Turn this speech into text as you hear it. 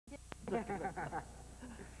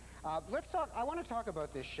Let's talk. I want to talk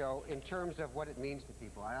about this show in terms of what it means to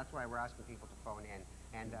people. That's why we're asking people to phone in.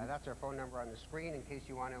 And that's our phone number on the screen in case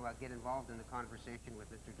you want to get involved in the conversation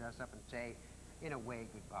with Mr. Dressup and say, in a way,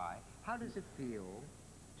 goodbye. How does it feel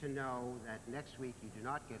to know that next week you do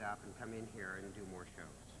not get up and come in here and do more shows?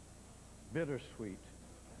 Bittersweet.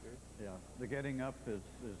 Yeah, the getting up is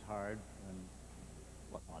hard, and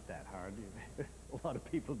well, not that hard. A lot of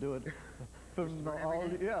people do it.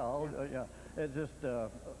 Yeah. It's just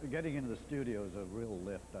getting into the studio is a real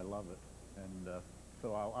lift. I love it, and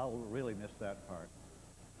so I'll really miss that part.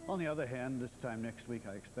 On the other hand, this time next week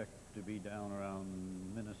I expect to be down around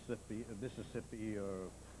Mississippi or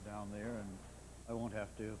down there, and I won't have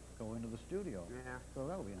to go into the studio. Yeah. So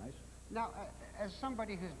that'll be nice. Now, as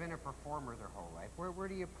somebody who's been a performer their whole life, where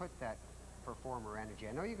do you put that performer energy?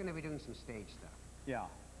 I know you're going to be doing some stage stuff. Yeah.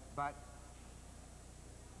 But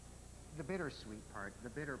the bittersweet part, the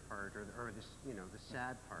bitter part, or this, you know, the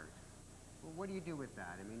sad part, well, what do you do with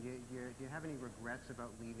that? I mean, do you have any regrets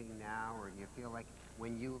about leaving now, or do you feel like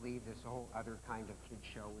when you leave, this whole other kind of kid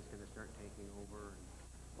show is going to start taking over?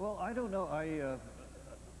 Well, I don't know.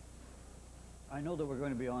 I know that we're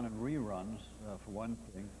going to be on in reruns, for one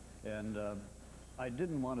thing, and I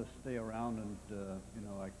didn't want to stay around and, you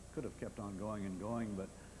know, I could have kept on going and going, but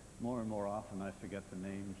more and more often I forget the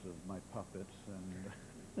names of my puppets,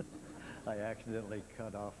 and I accidentally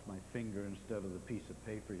cut off my finger instead of the piece of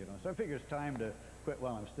paper, you know. So I figure it's time to quit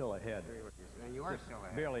while I'm still ahead. And you are still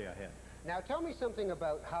ahead. Barely ahead. Now, tell me something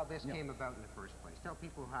about how this came about in the first place. Tell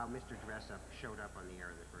people how Mr. Dressup showed up on the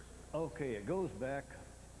air in the first place. Okay, it goes back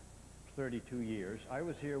 32 years. I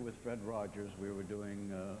was here with Fred Rogers. We were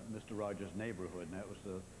doing Mr. Rogers' Neighborhood, and that was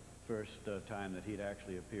the first time that he'd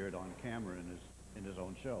actually appeared on camera in his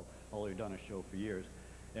own show, although he'd done a show for years.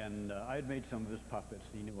 And I had made some of his puppets.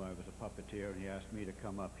 He knew I was a puppeteer, and he asked me to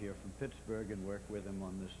come up here from Pittsburgh and work with him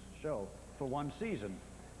on this show for one season.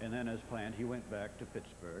 And then, as planned, he went back to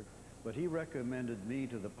Pittsburgh. But he recommended me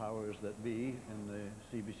to the powers that be in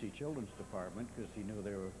the CBC Children's Department because he knew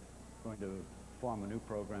they were going to form a new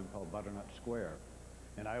program called Butternut Square.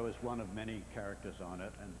 And I was one of many characters on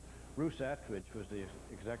it. And Bruce Attridge was the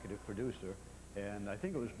executive producer. And I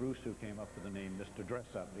think it was Bruce who came up with the name Mr.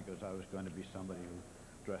 Dressup because I was going to be somebody who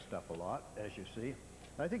dressed up a lot, as you see.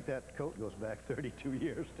 I think that coat goes back 32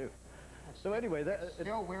 years, too. So anyway, that... It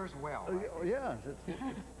still wears well. Yeah,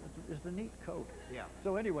 it's a neat coat. Yeah.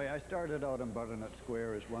 So anyway, I started out on Butternut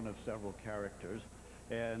Square as one of several characters,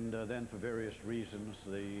 and then for various reasons,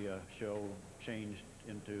 the show changed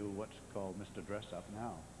into what's called Mr. Dressup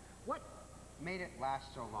now. What made it last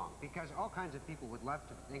so long? Because all kinds of people would love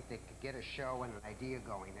to think they could get a show and an idea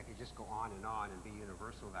going that could just go on and be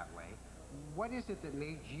universal that way. What is it that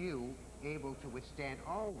made you able to withstand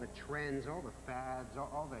all the trends, all the fads,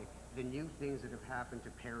 all the new things that have happened to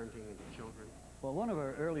parenting and to children? Well, one of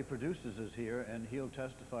our early producers is here, and he'll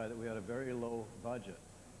testify that we had a very low budget.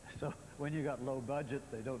 So when you got low budget,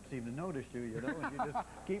 they don't seem to notice you, you know, and you just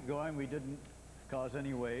keep going. We didn't cause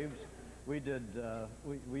any waves. We did,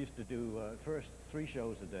 we used to do first 3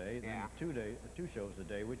 shows a day, then 2 shows a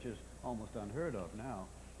day, which is almost unheard of now.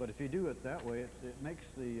 But if you do it that way, it makes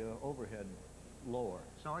the overhead lower.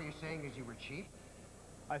 So all you're saying is you were cheap?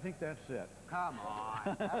 I think that's it. Come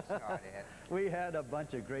on, that's not it. We had a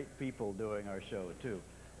bunch of great people doing our show, too.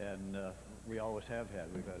 And we always have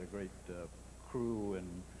had. We've had a great crew and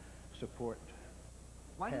support.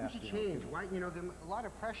 Why didn't you change? Why, you know, there's a lot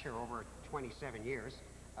of pressure over 27 years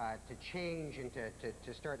to change and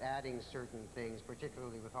to start adding certain things,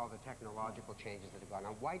 particularly with all the technological changes that have gone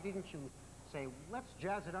on. Why didn't you say, let's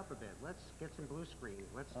jazz it up a bit, let's get some blue screen,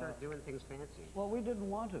 let's start doing things fancy? Well, we didn't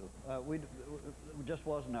want to. It just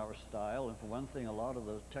wasn't our style, and for one thing, a lot of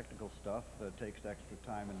the technical stuff takes extra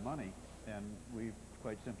time and money, and we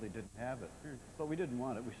quite simply didn't have it. But we didn't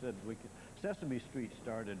want it. We said we could. Sesame Street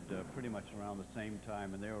started pretty much around the same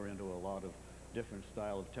time, and they were into a lot of different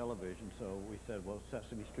style of television, so we said, well,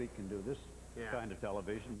 Sesame Street can do this kind of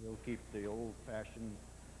television. We'll keep the old-fashioned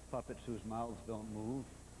puppets whose mouths don't move,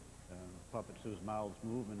 puppets whose mouths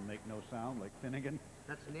move and make no sound, like Finnegan.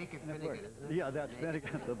 That's Naked Finnegan, isn't it? Yeah, that's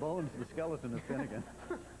Finnegan. The bones, the skeleton of Finnegan.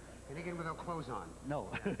 Finnegan without clothes on. No.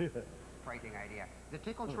 Frightening idea. The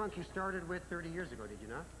Tickle Trunk you started with 30 years ago, did you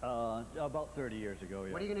not? About 30 years ago,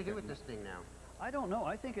 yeah. What are you going to do with this thing now? I don't know.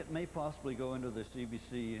 I think it may possibly go into the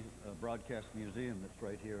CBC Broadcast Museum that's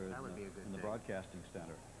right here in the Broadcasting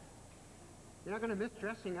Center. You're not going to miss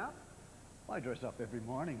dressing up? Well, I dress up every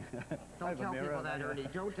morning. Don't tell people that, Ernie.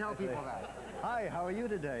 Don't tell people that. Hi, how are you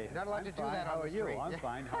today? You're not allowed to do that on the street. How are you? I'm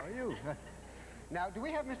fine. How are you? Now, do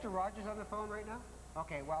we have Mr. Rogers on the phone right now?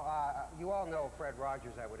 Okay, well, you all know Fred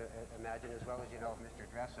Rogers, I would imagine, as well as you know Mr.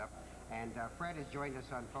 Dressup. And Fred has joined us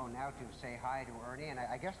on phone now to say hi to Ernie, and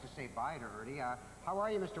I guess to say bye to Ernie. How are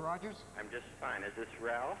you, Mr. Rogers? I'm just fine. Is this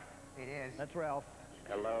Ralph? It is. That's Ralph.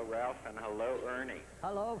 Hello, Ralph, and hello, Ernie.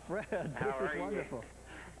 Hello, Fred. How This are is you? wonderful.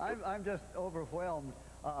 I'm just overwhelmed.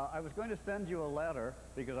 I was going to send you a letter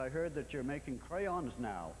because I heard that you're making crayons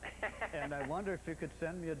now. And I wonder if you could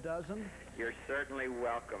send me a dozen? You're certainly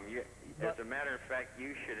welcome. As a matter of fact,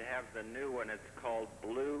 you should have the new one. It's called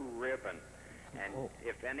Blue Ribbon. And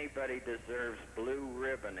if anybody deserves Blue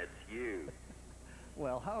Ribbon, it's you.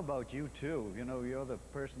 Well, how about you, too? You know, you're the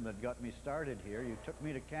person that got me started here. You took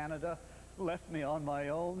me to Canada, left me on my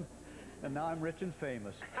own, and now I'm rich and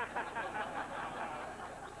famous.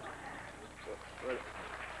 Well,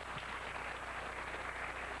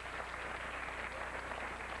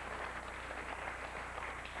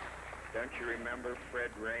 don't you remember Fred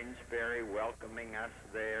Rainsbury welcoming us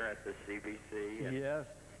there at the CBC? Yes.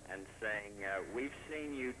 And saying, we've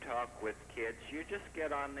seen you talk with kids. You just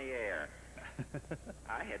get on the air.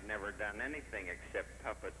 I had never done anything except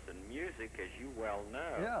puppets and music, as you well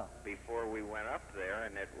know, before we went up there,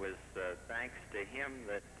 and it was thanks to him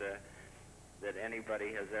that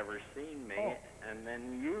anybody has ever seen me, and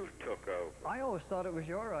then you took over. I always thought it was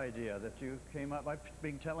your idea that you came up. I've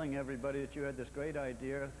been telling everybody that you had this great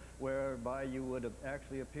idea whereby you would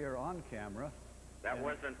actually appear on camera. That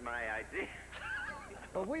wasn't my idea.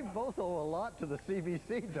 Well, we both owe a lot to the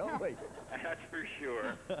CBC, don't we? That's for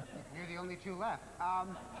sure. You're the only two left. Now,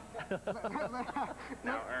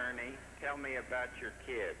 Ernie, tell me about your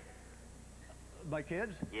kids. My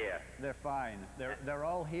kids? Yes. They're fine. They're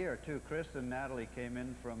all here, too. Chris and Natalie came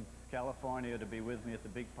in from California to be with me at the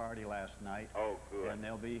big party last night. Oh, good. And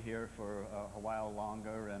they'll be here for a while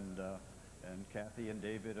longer, and Kathy and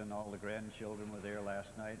David and all the grandchildren were there last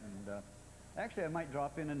night, and actually, I might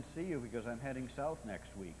drop in and see you because I'm heading south next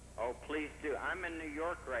week. Oh, please do. I'm in New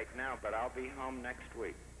York right now, but I'll be home next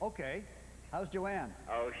week. Okay. How's Joanne?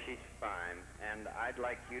 Oh, she's fine. And I'd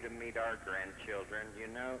like you to meet our grandchildren. You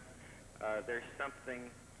know, there's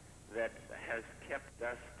something that has kept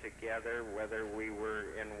us together, whether we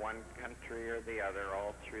were in one country or the other,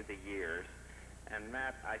 all through the years. And,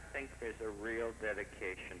 Matt, I think there's a real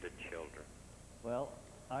dedication to children. Well,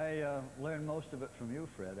 I learned most of it from you,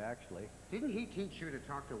 Fred, actually. Didn't he teach you to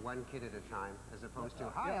talk to one kid at a time, as opposed to,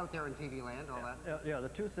 hi, out there in TV land, all that? Yeah, the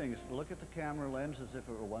two things. Look at the camera lens as if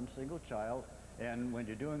it were one single child, and when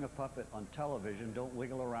you're doing a puppet on television, don't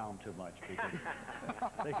wiggle around too much, because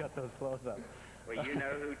they got those close-ups. Well, you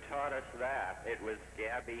know who taught us that? It was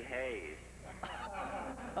Gabby Hayes.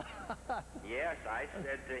 Yes, I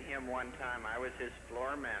said to him one time, I was his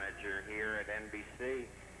floor manager here at NBC,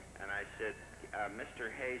 and I said, Mr.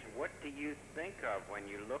 Hayes, what do you think of when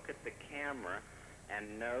you look at the camera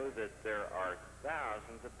and know that there are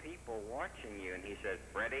thousands of people watching you? And he said,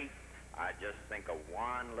 Freddie, I just think of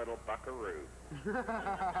one little buckaroo.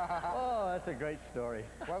 Oh, that's a great story.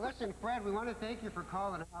 Well, listen, Fred, we want to thank you for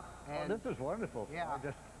calling up. And this is wonderful. Yeah.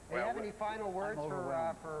 Do you have any final words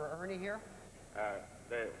for Ernie here?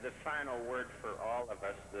 The final word for all of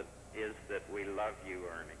us is that we love you,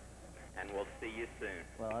 Ernie. And we'll see you soon.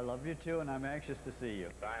 Well, I love you too, and I'm anxious to see you.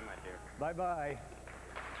 Bye, my dear. Bye-bye.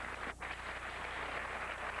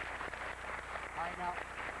 All right, now,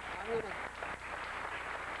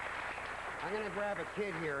 I'm gonna grab a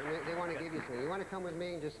kid here, and they want to give you something. You want to come with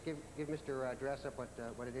me and just give Mr. Dressup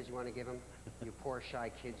what it is you want to give him? You poor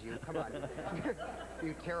shy kids, you. Come on.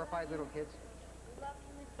 You terrified little kids. Love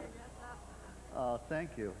you, Mr. Dressup. Oh,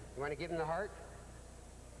 thank you. You want to give him the heart?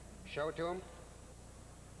 Show it to him.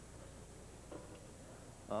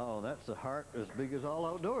 Oh, that's a heart as big as all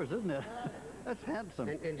outdoors, isn't it? That's handsome.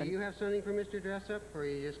 And do you have something for Mr. Dressup, or are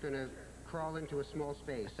you just going to crawl into a small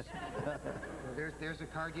space? There's a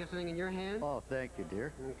card. Do you have something in your hand? Oh, thank you,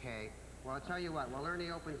 dear. Okay. Well, I'll tell you what. While Ernie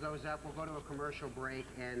opens those up, we'll go to a commercial break,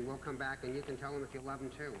 and we'll come back, and you can tell him if you love him,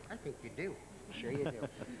 too. I think you do. Sure you do.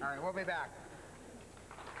 All right, we'll be back.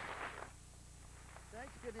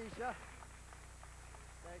 Thanks, Ganesha.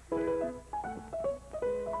 Thank you.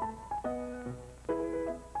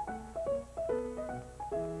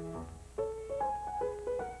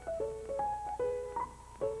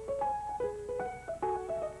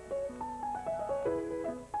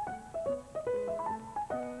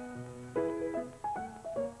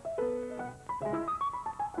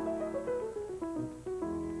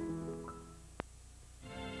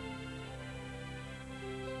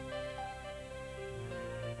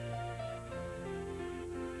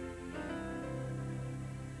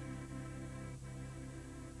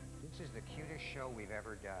 This is the cutest show we've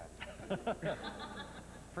ever done.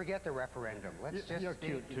 Forget the referendum. Let's just... You're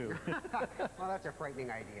cute, too. Well, that's a frightening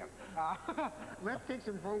idea. Let's take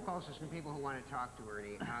some phone calls from some people who want to talk to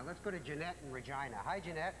Ernie. Let's go to Jeanette in Regina. Hi,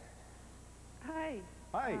 Jeanette. Hi.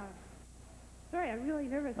 Hi. Sorry, I'm really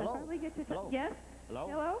nervous. Hello. I finally get to Hello. Yes? Hello?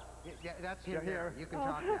 Hello? Yeah, that's him You're there. here. You can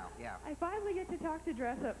talk now. Yeah. I finally get to talk to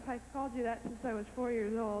Dressup. I've called you that since I was 4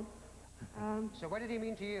 years old. So what did he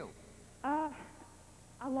mean to you?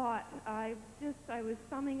 A lot. I was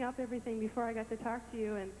summing up everything before I got to talk to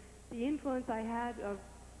you, and the influence I had of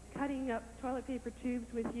cutting up toilet paper tubes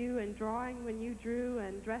with you and drawing when you drew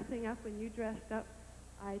and dressing up when you dressed up.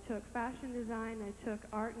 I took fashion design, I took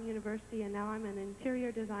art in university, and now I'm an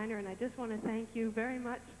interior designer, and I just want to thank you very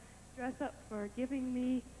much, Dressup, for giving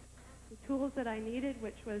me the tools that I needed,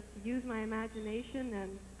 which was to use my imagination,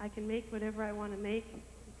 and I can make whatever I want to make,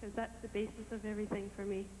 because that's the basis of everything for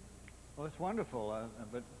me. Well, it's wonderful,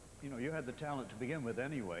 but, you know, you had the talent to begin with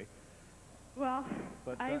anyway. Well,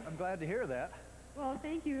 But I'm glad to hear that. Well,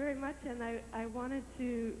 thank you very much, and I wanted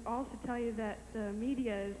to also tell you that the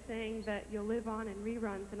media is saying that you'll live on in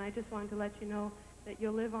reruns, and I just wanted to let you know that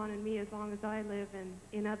you'll live on in me as long as I live and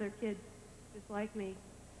in other kids just like me.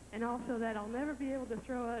 And also that I'll never be able to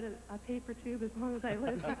throw out a paper tube as long as I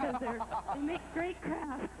live because they make great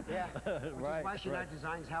crafts. Yeah, which is why she now right.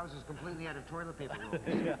 designs houses completely out of toilet paper rolls.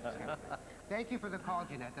 Thank you for the call,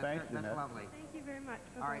 Jeanette. Thanks, That's Jeanette. lovely. Thank you very much.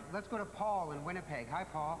 All right, let's go to Paul in Winnipeg. Hi,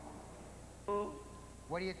 Paul. Oh,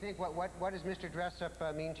 What do you think? What does Mr.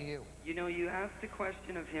 Dressup mean to you? you know, you asked a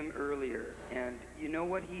question of him earlier, and you know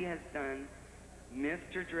what he has done?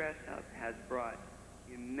 Mr. Dressup has brought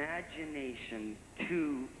imagination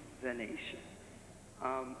to the nation.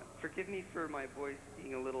 Forgive me for my voice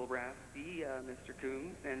being a little raspy, Mr.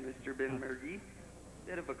 Coombs and Mr. Ben Murgy.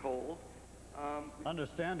 Bit of a cold.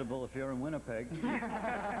 Understandable if you're in Winnipeg.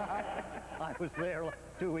 I was there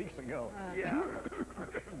 2 weeks ago. Yeah.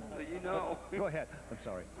 So you know. Go ahead. I'm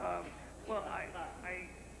sorry. Well,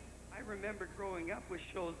 I remember growing up with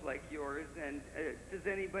shows like yours, and does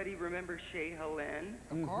anybody remember Chez Helene?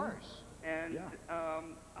 Of course. And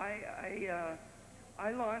Yeah.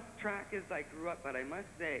 I lost track as I grew up, but I must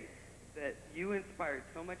say that you inspired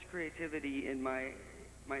so much creativity in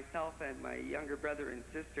myself and my younger brother and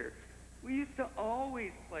sister. We used to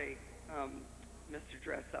always play Mr.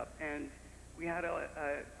 Dressup, and we had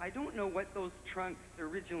I don't know what those trunks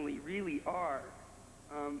originally really are,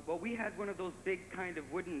 but we had one of those big kind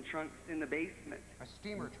of wooden trunks in the basement. A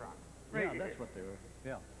steamer trunk. Yeah, that's what they were.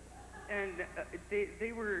 Yeah. And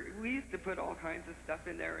we used to put all kinds of stuff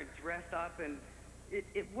in there and dress up, and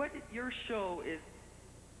what your show is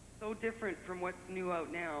so different from what's new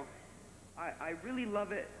out now. I really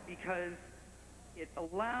love it because it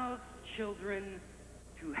allows children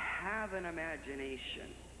to have an imagination.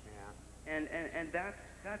 Yeah. And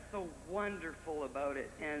that's so wonderful about it.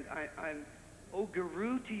 And I'm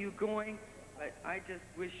guru to you going, but I just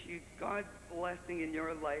wish you God's blessing in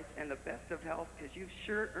your life and the best of health, because you've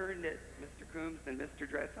sure earned it, Mr. Coombs and Mr.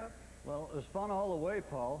 Dressup. Well, it was fun all the way,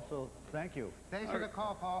 Paul, so thank you. Thanks for the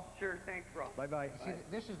call, Paul. Sure, thanks, Rob. Bye-bye. See,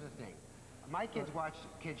 this is the thing. My kids watch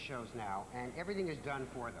kids shows now, and everything is done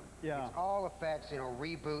for them. Yeah. It's all effects, you know,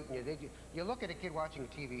 reboot. And you look at a kid watching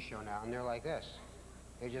a TV show now, and they're like this.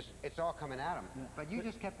 It's all coming at them. Yeah. But you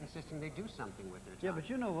just kept insisting they do something with their time. Yeah, but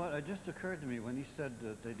you know what? It just occurred to me when he said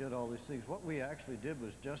that they did all these things. What we actually did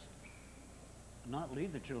was just not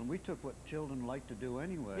lead the children. We took what children like to do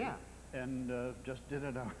anyway. Yeah. And just did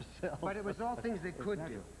it ourselves. But it was all things they could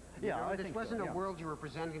Exactly. do. Yeah, You know, I this think wasn't so, a yeah. world you were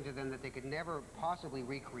presenting to them that they could never possibly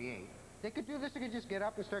recreate. They could do this. They could just get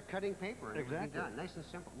up and start cutting paper, and it would Exactly. be done. Nice and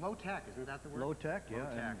simple. Low tech, isn't that the word? Low tech, yeah, Low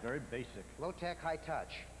tech. and very basic. Low tech, high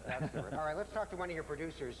touch. That's the word. All right, let's talk to one of your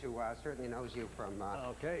producers who certainly knows you from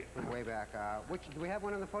Okay. way back. Do we have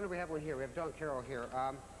one on the phone, or do we have one here? We have Don Carroll here.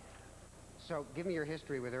 So give me your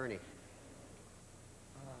history with Ernie.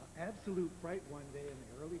 Absolute fright one day in the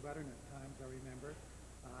early butternut times, I remember.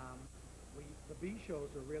 The B shows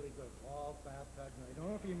were really good. All bathtubs. And I don't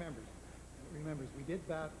know if he remembers. We did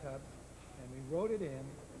bathtubs, and we wrote it in.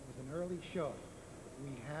 It was an early show.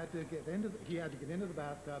 He had to get into the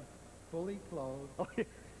bathtub fully clothed,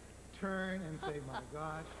 turn and say, "My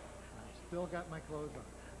gosh, I've still got my clothes on."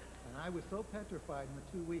 And I was so petrified in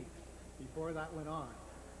the 2 weeks before that went on,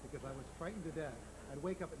 because I was frightened to death. I'd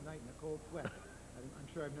wake up at night in a cold sweat. I'm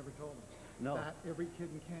sure I've never told him. No. That every kid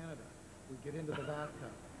in Canada would get into the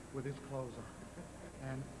bathtub with his clothes on.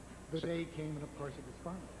 And the day came, and of course it was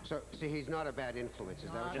fun. So, see, he's not a bad influence.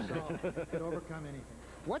 Is that what you're Not saying? at all. Could overcome anything.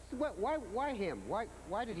 Why him? Why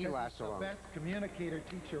did he Because last he's so long? the best communicator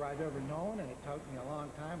teacher I've ever known, and it took me a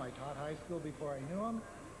long time. I taught high school before I knew him,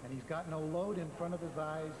 and he's got no load in front of his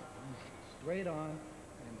eyes. He's straight on,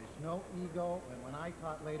 and no ego. And when I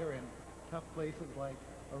taught later in tough places like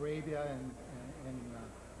Arabia and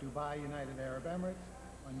Dubai, United Arab Emirates,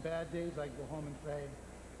 on bad days I'd go home and say,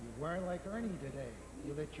 you weren't like Ernie today.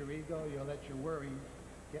 You let your ego, you let your worries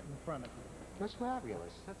get in front of you. That's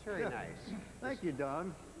fabulous. That's very nice. Thank you,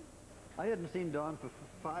 Don. I hadn't seen Don for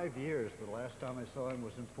 5 years. The last time I saw him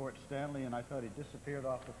was in Fort Stanley, and I thought he disappeared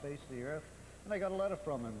off the face of the earth. And I got a letter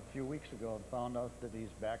from him a few weeks ago and found out that he's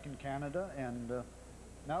back in Canada, and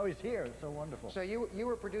now he's here. It's so wonderful. So you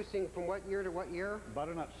were producing from what year to what year?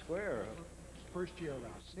 Butternut Square. First year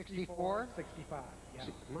around. 64? 65, yeah.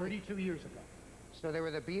 32 years ago. So there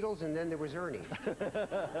were the Beatles, and then there was Ernie.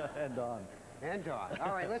 And Don. And Don.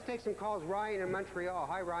 All right, let's take some calls. Ryan in Montreal.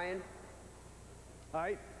 Hi, Ryan.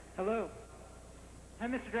 Hi. Hello. Hi,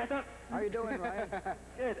 Mr. Dressup. How you doing, Ryan?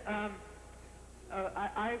 Good.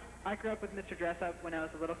 I grew up with Mr. Dressup when I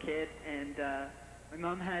was a little kid, and my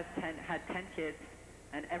mom had 10 kids,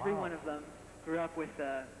 and every one of them grew up with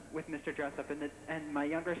Mr. Dressup, and my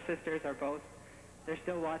younger sisters are both. They're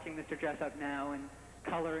still watching Mr. Dressup now and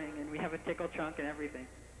coloring, and we have a tickle trunk and everything.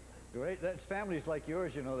 Great. That's families like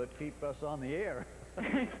yours, you know, that keep us on the air.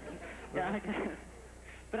 Yeah,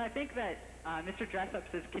 but I think that Mr.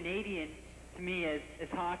 Dressup's as Canadian to me as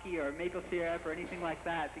hockey or maple syrup or anything like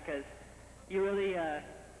that, because he really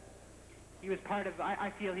he was part of.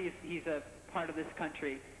 I feel he's a part of this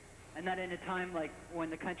country, and that in a time like when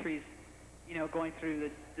the country's, you know, going through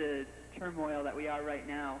the turmoil that we are right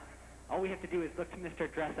now, all we have to do is look to Mr.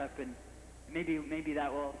 Dressup, and maybe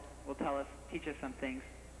that will teach us some things.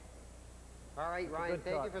 All right, Ryan,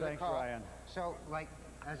 thank you for the call. Ryan. So, like,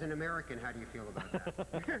 as an American, how do you feel about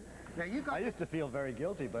that? Now, I used to feel very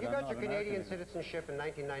guilty, but you I'm got not your Canadian American. citizenship in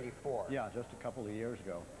 1994. Yeah, just a couple of years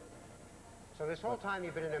ago. So this whole time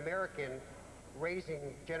you've been an American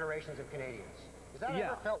raising generations of Canadians. Has that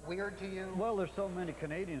ever felt weird to you? Well, there's so many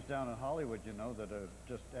Canadians down in Hollywood, you know, that are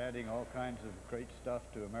just adding all kinds of great stuff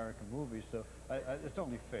to American movies, so it's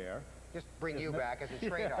only fair. Just bring you back as a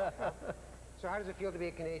trade-off, huh? So how does it feel to be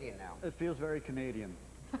a Canadian now? It feels very Canadian.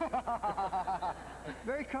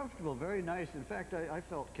 Very comfortable, very nice. In fact, I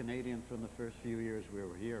felt Canadian from the first few years we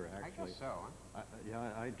were here, actually. I guess so, huh?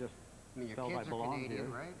 I just your felt kids I belonged are Canadian,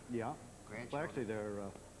 here. right? Yeah. Grandchildren. Well, actually, they're,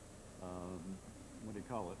 what do you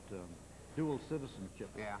call it, dual citizenship.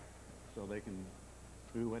 Yeah. So they can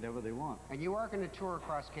do whatever they want. And you are going to tour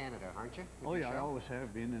across Canada, aren't you? Oh, yeah, I always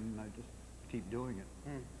have been, and I just keep doing it.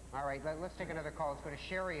 All right, let's take another call. Let's go to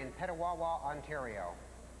Sherry in Petawawa, Ontario.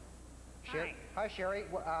 Hi, Sherry.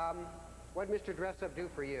 What did Mr. Dressup do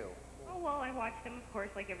for you? Oh, well, I watched him, of course,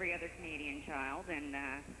 like every other Canadian child, and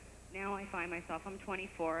now I find myself, I'm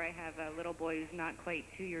 24, I have a little boy who's not quite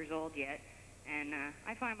 2 years old yet, and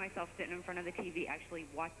I find myself sitting in front of the TV actually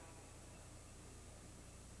watching.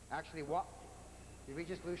 Actually what? Did we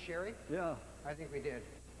just lose Sherry? Yeah. I think we did.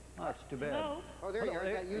 Oh, that's too bad. Hello? Oh, there you are.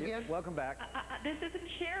 Is that you again? Welcome back. This isn't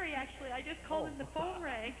Sherry, actually. I just called and the phone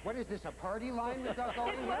rang. What is this, a party line we've got going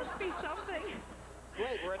It here? must be something.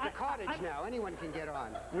 Wait, we're at the cottage now. Anyone can get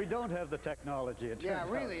on. We don't have the technology. It Yeah,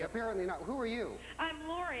 turns really, out. apparently not. Who are you? I'm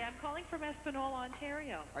Lori. I'm calling from Espanola,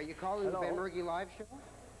 Ontario. Are you calling the Ben Murgy live show?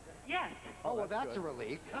 Yes. Oh, well, that's good. a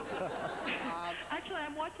relief. Actually,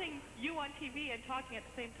 I'm watching you on TV and talking at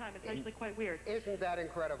the same time. It's actually quite weird. Isn't that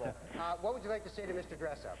incredible? What would you like to say to Mr.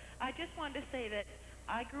 Dressup? I just wanted to say that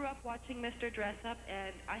I grew up watching Mr. Dressup,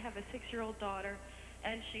 and I have a 6-year-old daughter,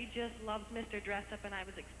 and she just loves Mr. Dressup, and I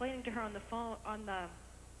was explaining to her on the phone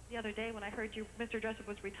the other day when I heard Mr. Dressup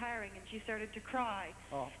was retiring, and she started to cry.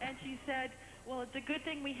 Oh. And she said, well, it's a good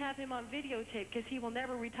thing we have him on videotape because he will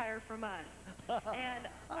never retire from us. And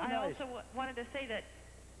I also wanted to say that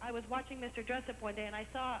I was watching Mr. Dressup one day, and I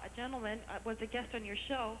saw a gentleman was a guest on your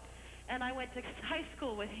show, and I went to high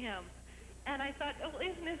school with him. And I thought, oh,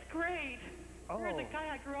 isn't this great? Here's a guy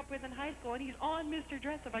I grew up with in high school, and he's on Mr.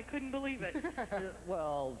 Dressup. I couldn't believe it.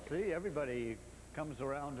 Well, see, everybody comes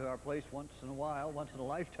around to our place once in a while, once in a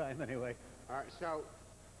lifetime anyway. All right,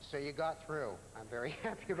 so you got through. I'm very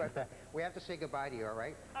happy about that. We have to say goodbye to you, all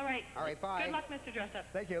right? All right. All right, bye. Good luck, Mr. Dressup.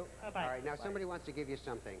 Thank you. Bye-bye. All right, now somebody wants to give you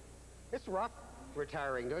something. It's rough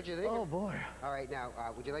retiring, don't you think? Oh, boy. All right, now,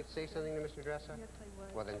 would you like to say something to Mr. Dressup? Yes, I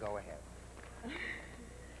would. Well, then go ahead.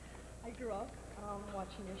 I grew up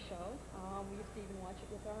watching your show. We used to even watch it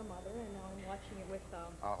with our mother, and now I'm watching it with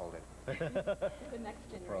I'll hold it. the next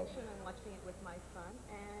generation. I'm watching it with my son.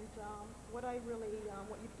 And what you've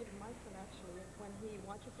given my son, actually, is when he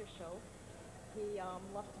watches your show, he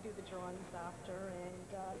loves to do the drawings after, and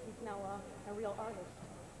he's now a real artist.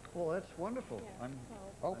 Well, that's wonderful. Yeah,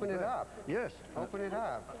 Open it up. Yes. Open it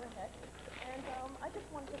up. Go ahead. And I just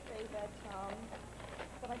wanted to say that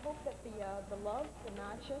but I hope that the love, the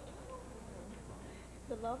magic,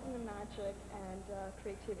 and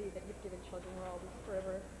creativity that you've given children will always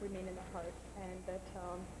forever remain in their hearts, and that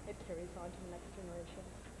it carries on to the next generation.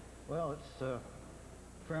 Well, it's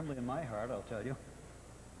firmly in my heart, I'll tell you.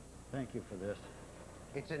 Thank you for this.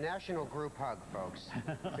 It's a national group hug, folks.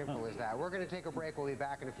 Simple as that. We're going to take a break. We'll be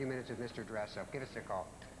back in a few minutes with Mr. Dressup. Give us a call.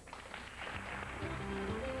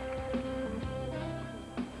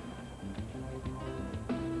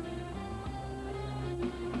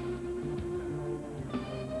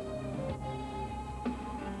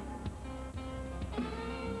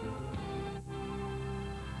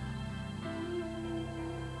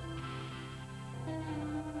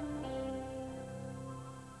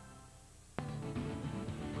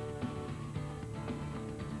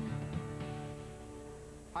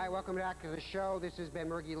 Hi, welcome back to the show. This has been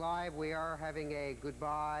Murgy Live. We are having a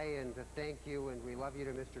goodbye and a thank you and we love you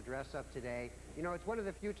to Mr. Dressup today. You know, it's one of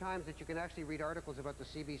the few times that you can actually read articles about the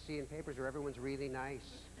CBC in papers where everyone's really nice.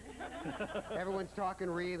 Everyone's talking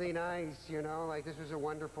really nice, you know, like this was a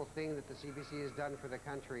wonderful thing that the CBC has done for the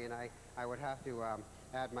country, and I would have to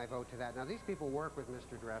add my vote to that. Now, these people work with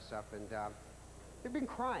Mr. Dressup, and they've been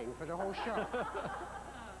crying for the whole show.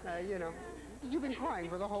 You know. You've been crying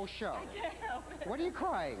for the whole show. I can't help it. What are you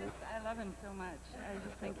crying? I love him so much. I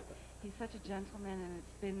just think he's such a gentleman, and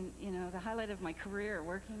it's been, you know, the highlight of my career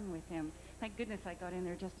working with him. Thank goodness I got in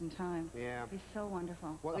there just in time. Yeah. He's so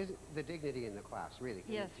wonderful. Well, is the dignity in the class, really?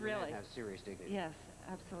 Yes, really. Has serious dignity. Yes,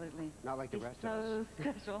 absolutely. Not like the rest of us. So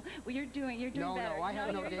special. Well, you're doing better. No, I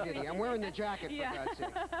have no dignity. I'm wearing the jacket, for God's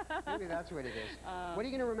sake. Maybe that's what it is. What are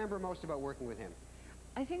you going to remember most about working with him?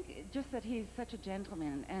 I think just that he's such a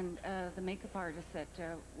gentleman, and the makeup artist that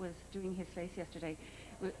was doing his face yesterday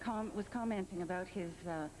was commenting about his,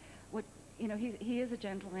 he is a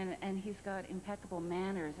gentleman, and he's got impeccable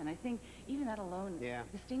manners, and I think even that alone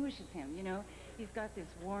distinguishes him, you know. He's got this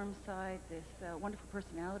warm side, this wonderful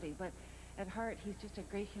personality, but at heart, he's just a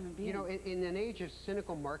great human being. You know, in an age of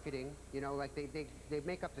cynical marketing, you know, like they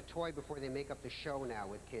make up the toy before they make up the show now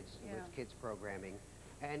with kids programming.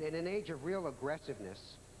 And in an age of real aggressiveness,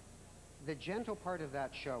 the gentle part of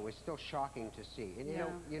that show is still shocking to see. And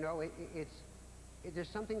there's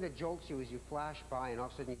something that jolts you as you flash by, and all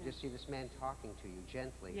of a sudden you just see this man talking to you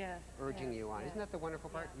gently, urging you on. Isn't that the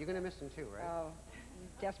wonderful part? You're going to miss him too, right? Oh,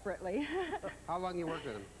 desperately. How long you worked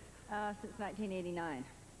with him? Since 1989.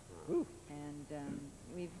 Ooh. And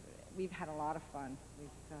we've had a lot of fun.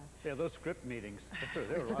 Yeah, those script meetings,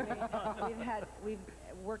 they were a lot of fun. We've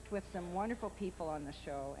worked with some wonderful people on the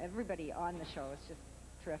show. Everybody on the show is just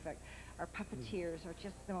terrific. Our puppeteers are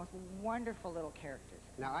just the most wonderful little characters.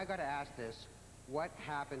 Now, I got to ask this. What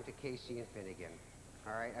happened to Casey and Finnegan?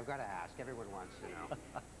 All right, I've got to ask. Everyone wants to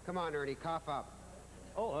know. Come on, Ernie, cough up.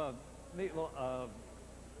 Oh,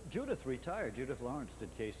 Judith retired. Judith Lawrence did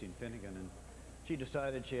Casey and Finnegan, and she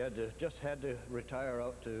decided she just had to retire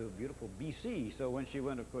out to beautiful BC. So when she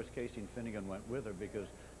went, of course, Casey and Finnegan went with her, because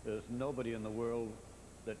there's nobody in the world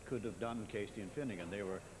that could have done Casey and Finnegan. They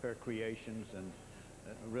were her creations and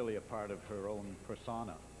really a part of her own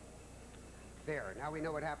persona. There. Now we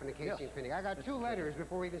know what happened to Casey and Finnegan. I got two letters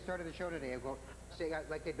before we even started the show today. Saying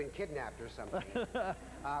like they'd been kidnapped or something.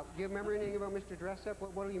 Do you remember anything about Mr. Dressup?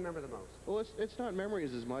 What do you remember the most? Well, it's not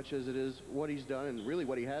memories as much as it is what he's done and really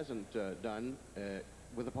what he hasn't done.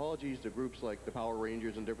 With apologies to groups like the Power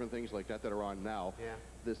Rangers and different things like that are on now. Yeah.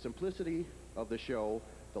 The simplicity of the show,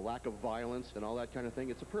 the lack of violence and all that kind of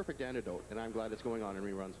thing, it's a perfect antidote, and I'm glad it's going on in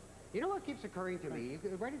reruns. You know what keeps occurring to me?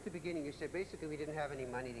 Right at the beginning, you said basically we didn't have any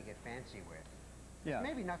money to get fancy with. Yeah. It's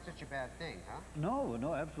maybe not such a bad thing, huh?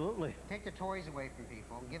 No, absolutely. Take the toys away from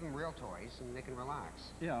people, give them real toys, and they can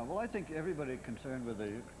relax. Yeah, well, I think everybody concerned with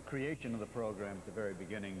the creation of the program at the very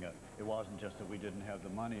beginning, it wasn't just that we didn't have the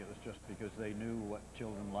money, it was just because they knew what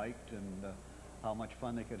children liked and how much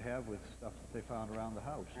fun they could have with stuff that they found around the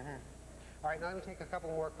house. All right, now let me take a couple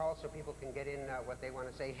more calls so people can get in what they want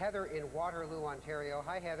to say. Heather in Waterloo, Ontario.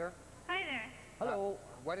 Hi, Heather. Hi there. Hello.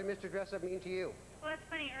 What did Mr. Dressup mean to you? Well, it's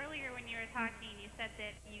funny. Earlier when you were talking, you said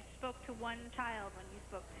that you spoke to one child when you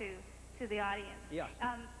spoke to the audience. Yeah.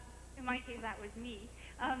 In my case, that was me.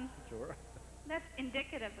 Sure. That's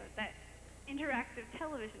indicative of that interactive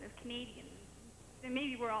television is Canadian. And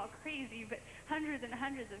maybe we're all crazy, but hundreds and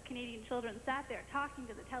hundreds of Canadian children sat there talking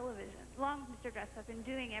to the television, along with Mr. Dressup, and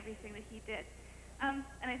doing everything that he did. And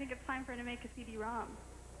I think it's time for him to make a CD-ROM.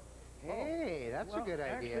 Hey, that's a good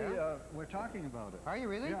idea. Actually, we're talking about it. Are you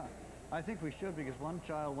really? Yeah. I think we should, because one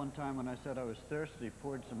child one time when I said I was thirsty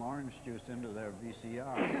poured some orange juice into their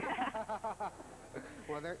VCR.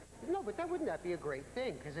 Well, no, but wouldn't that be a great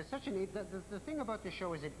thing? Because it's such a neat... The thing about the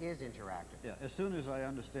show is it is interactive. Yeah, as soon as I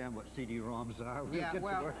understand what CD-ROMs are, we'll get to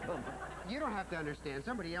work on them. You don't have to understand.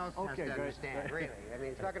 Somebody else has to understand, really. I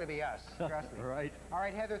mean, it's not going to be us. Trust me. Right. All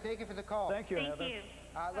right, Heather, thank you for the call. Thank you, Heather. Thank you.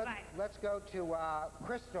 Bye-bye. Let's go to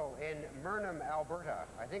Crystal in Murnham, Alberta.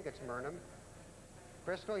 I think it's Murnham.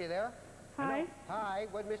 Crystal, you there? Hi. Hello. Hi.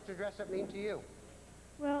 What did Mr. Dressup mean to you?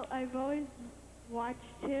 Well, I've always watched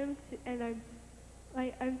him, and I'm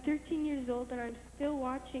 13 years old, and I'm still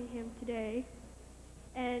watching him today.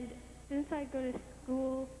 And since I go to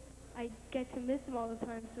school, I get to miss him all the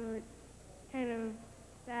time, so it's kind of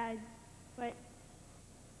sad. But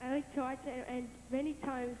I like to watch it, and many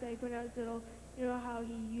times, like when I was little, you know how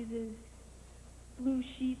he uses blue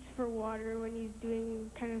sheets for water when he's doing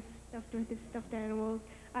kind of stuff with his stuffed animals.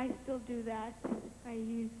 I still do that. I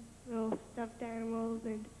use little stuffed animals,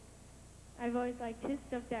 and I've always liked his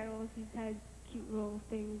stuffed animals. He's had cute little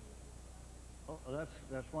things. Oh,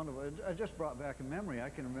 that's wonderful. It just brought back a memory. I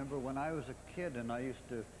can remember when I was a kid and I used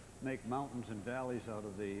to make mountains and valleys out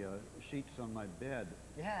of the sheets on my bed.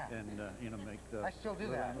 Yeah. And, you know, make the... I still do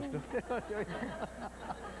that.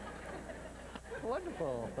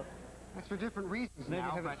 Wonderful. That's for different reasons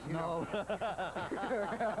now, but, you know.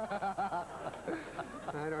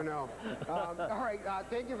 I don't know. All right,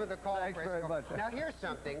 thank you for the call, Thanks very much. Now, here's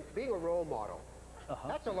something. Being a role model,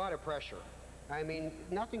 that's a lot of pressure. I mean,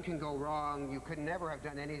 nothing can go wrong. You could never have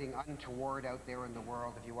done anything untoward out there in the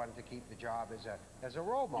world if you wanted to keep the job as a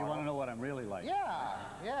role model. You want to know what I'm really like? Yeah,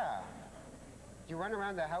 yeah. Do you run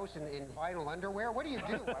around the house in vinyl underwear? What do you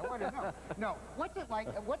do? I want to know. No, what's it like?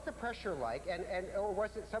 What's the pressure like? Or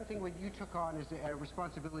was it something that you took on as a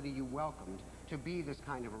responsibility you welcomed to be this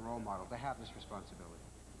kind of a role model, to have this responsibility?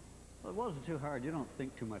 Well, it wasn't too hard. You don't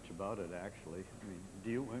think too much about it, actually. I mean, do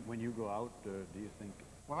you, when you go out, do you think...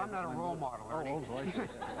 Well, I'm not a role model, Ernie.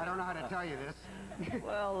 I don't know how to tell you this.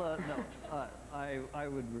 Well, no. I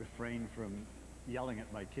would refrain from yelling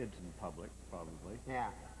at my kids in public, probably. Yeah.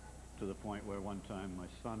 To the point where one time my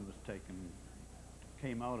son was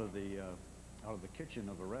came out of the kitchen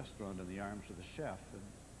of a restaurant in the arms of the chef and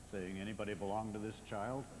saying, "Anybody belong to this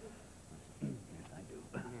child?" I said, "Yes, I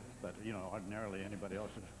do." But, you know, ordinarily anybody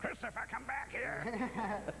else says, "Christopher, come back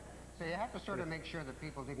here." So you have to sort of make sure that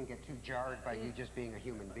people didn't get too jarred by you just being a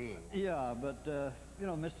human being. Yeah, but, you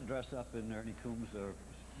know, Mr. Dressup and Ernie Coombs are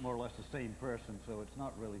more or less the same person, so it's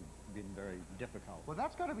not really been very difficult. Well,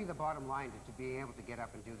 that's got to be the bottom line to being able to get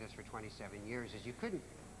up and do this for 27 years, is you couldn't,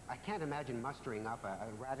 I can't imagine mustering up a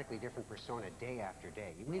radically different persona day after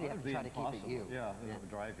day. You really have to try to keep it you. Yeah, it would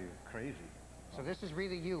drive you crazy. So this is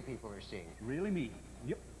really you people are seeing. Really me.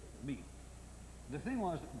 Yep, me. The thing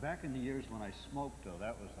was, back in the years when I smoked, though,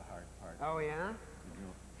 that was the hard part. Oh, yeah? You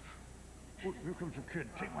know, oh, here comes a kid.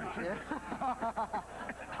 Take my cigarette.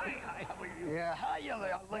 Hi, how are you? Yeah. Hi,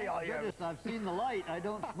 goodness, I've seen the light. I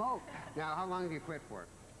don't smoke. Now, how long have you quit for?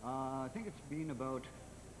 I think it's been about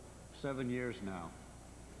 7 years now.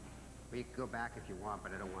 Well, you can go back if you want,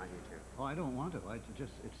 but I don't want you to. Oh, I don't want to. It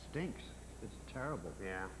stinks. It's terrible.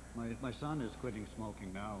 Yeah. My son is quitting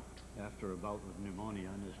smoking now after a bout with pneumonia,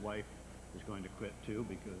 and his wife is going to quit too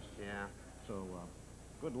because... Yeah. So,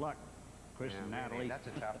 good luck, Chris and Natalie. That's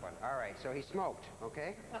a tough one. All right, so he smoked,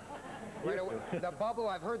 okay? Right away, the bubble,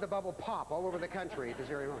 I've heard the bubble pop all over the country.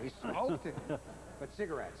 He smoked, but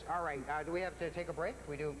cigarettes. All right, do we have to take a break?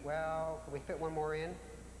 We do, well, can we fit one more in?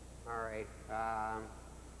 All right.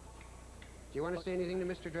 Do you want to say anything to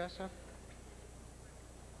Mr. Dressup?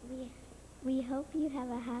 We hope you have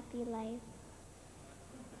a happy life.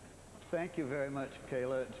 Thank you very much,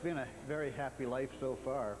 Kayla. It's been a very happy life so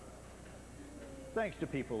far. Thanks to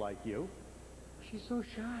people like you. She's so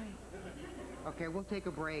shy. Okay, we'll take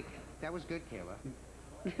a break. That was good, Kayla.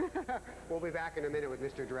 We'll be back in a minute with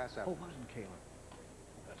Mr. Dressup. Oh, wasn't Kayla.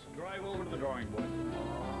 Let's drive over to the drawing board.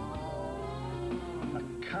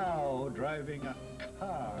 A cow driving a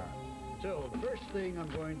car. So, the first thing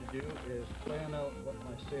I'm going to do is plan out what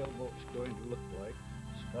my sailboat's going to look like.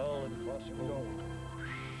 Skull and crossbow.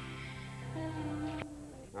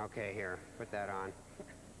 Okay, here, put that on.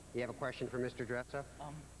 You have a question for Mr. Dressup?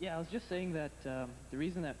 Yeah, I was just saying that the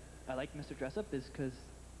reason that I like Mr. Dressup is because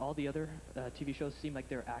all the other TV shows seem like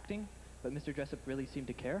they're acting, but Mr. Dressup really seemed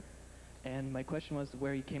to care. And my question was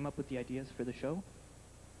where he came up with the ideas for the show.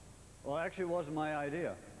 Well, actually, it wasn't my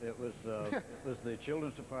idea. It was the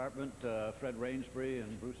children's department. Fred Rainsbury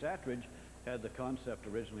and Bruce Attridge had the concept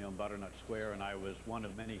originally on Butternut Square, and I was one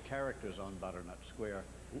of many characters on Butternut Square.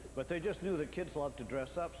 But they just knew that kids love to dress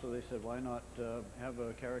up, so they said, why not have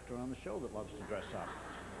a character on the show that loves to dress up?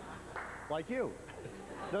 Like you.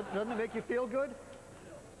 Doesn't it make you feel good?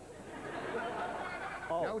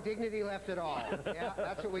 Oh. No dignity left at all. Yeah,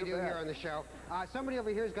 that's what we do here on the show. Somebody over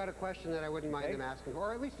here has got a question that I wouldn't mind them asking,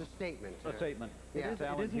 or at least a statement. A statement. Yeah.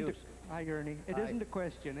 Hi, Ernie. It isn't a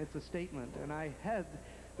question, it's a statement. And I had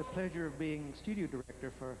the pleasure of being studio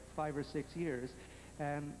director for 5 or 6 years.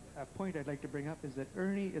 And a point I'd like to bring up is that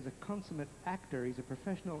Ernie is a consummate actor. He's a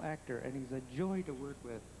professional actor, and he's a joy to work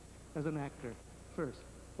with as an actor, first.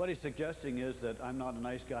 What he's suggesting is that I'm not a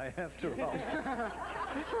nice guy after all.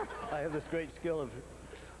 I have this great skill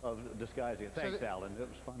of disguising it. Thanks, Alan. It was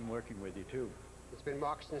fun working with you, too. It's been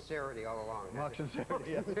mock sincerity all along. Mock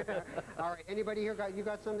sincerity, yes. All right, anybody here you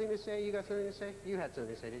got something to say? You got something to say? You had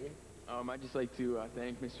something to say, didn't you? I'd just like to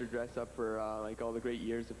thank Mr. Dressup for like all the great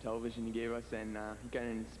years of television he gave us, and he kind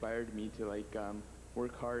of inspired me to like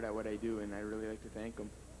work hard at what I do, and I really like to thank him.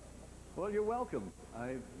 Well, you're welcome.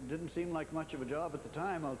 I didn't seem like much of a job at the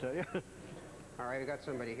time, I'll tell you. All right, we got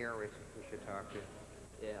somebody here we should talk to.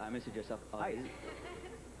 Yeah, I'm Mr. Dressup. Hi.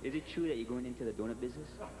 Is it true that you're going into the donut business?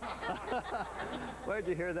 Where'd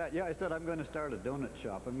you hear that? Yeah, I said I'm going to start a donut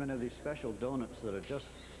shop. I'm going to have these special donuts that are just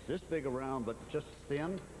this big around, but just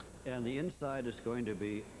thin. And the inside is going to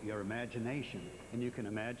be your imagination. And you can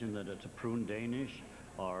imagine that it's a prune Danish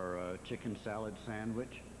or a chicken salad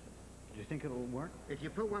sandwich. Do you think it'll work? If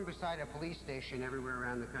you put one beside a police station everywhere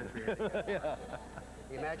around the country, I think yeah.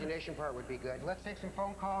 The imagination part would be good. Let's take some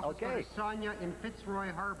phone calls. Okay. Let's go to Sonia in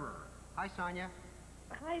Fitzroy Harbor. Hi, Sonia.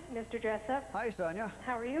 Hi, Mr. Dressup. Hi, Sonia.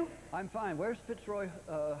 How are you? I'm fine. Where's Fitzroy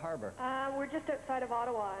Harbor? We're just outside of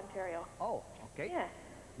Ottawa, Ontario. Oh, okay. Yeah.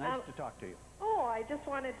 Nice to talk to you. Oh, I just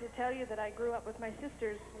wanted to tell you that I grew up with my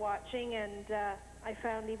sisters watching, and I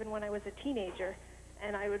found even when I was a teenager,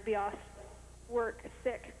 and I would be off work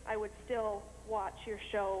sick, I would still watch your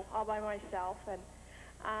show all by myself. And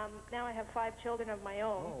now I have 5 children of my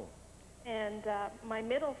own. Oh. And my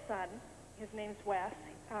middle son, his name's Wes,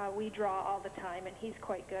 we draw all the time, and he's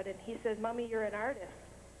quite good. And he says, Mommy, you're an artist.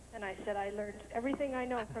 And I said, I learned everything I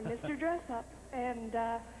know from Mr. Dressup. And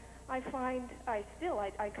I find, I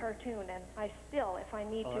cartoon, and I still, if I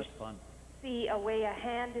need to see a way a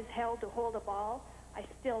hand is held to hold a ball, I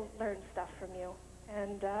still learn stuff from you.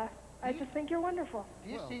 And I just think you're wonderful.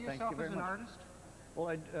 Do you see yourself as an artist?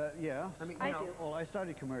 Well, yeah. I mean, I do. Well, I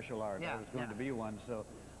studied commercial art. Yeah, I was going to be one, so,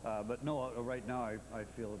 but no, right now I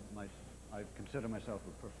feel I consider myself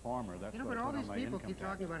a performer. That's you know, what but I all put on these my people income keep tax.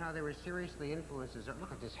 talking about how they were seriously influenced. Look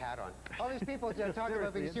at this hat on. All these people talk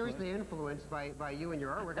about being seriously influenced by you and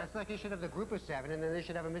your artwork. That's like you should have the group of 7, and then they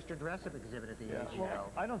should have a Mr. Dressup exhibit at the end. Well,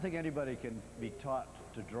 I don't think anybody can be taught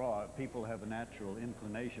to draw. People have a natural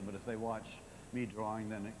inclination, but if they watch me drawing,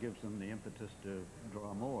 then it gives them the impetus to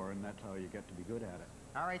draw more, and that's how you get to be good at it.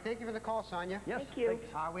 All right, thank you for the call, Sonia. Yes, thank you.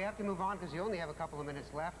 We have to move on because you only have a couple of minutes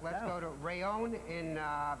left. Let's go to Rayon in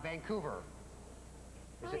Vancouver.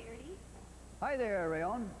 Hi, Ernie. Hi there,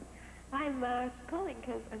 Rayon. I'm calling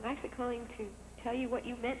because I'm actually calling to tell you what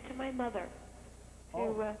you meant to my mother.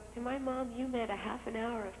 To my mom, you meant a half an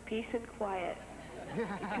hour of peace and quiet.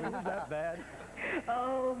 Isn't that bad?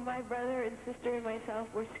 Oh, my brother and sister and myself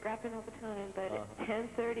were scrapping all the time, but at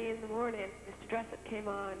 10:30 in the morning, Mr. Dressup came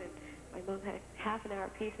on, and my mom had half an hour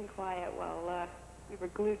of peace and quiet while we were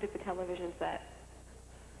glued to the television set.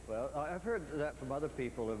 Well, I've heard that from other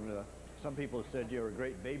people, and some people have said you're a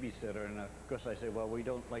great babysitter, and of course I say, well, we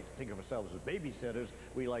don't like to think of ourselves as babysitters.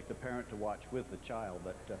 We like the parent to watch with the child,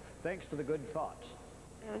 but thanks for the good thoughts.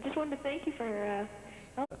 I just wanted to thank you for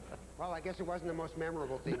help. Well, I guess it wasn't the most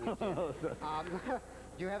memorable thing you did.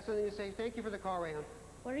 Do you have something to say? Thank you for the call, Rayon.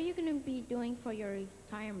 What are you going to be doing for your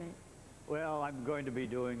retirement? Well, I'm going to be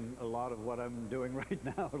doing a lot of what I'm doing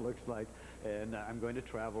right now, it looks like. And I'm going to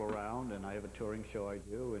travel around, and I have a touring show I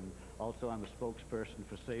do. And also I'm a spokesperson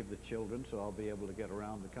for Save the Children, so I'll be able to get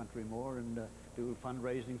around the country more and do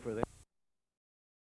fundraising for them.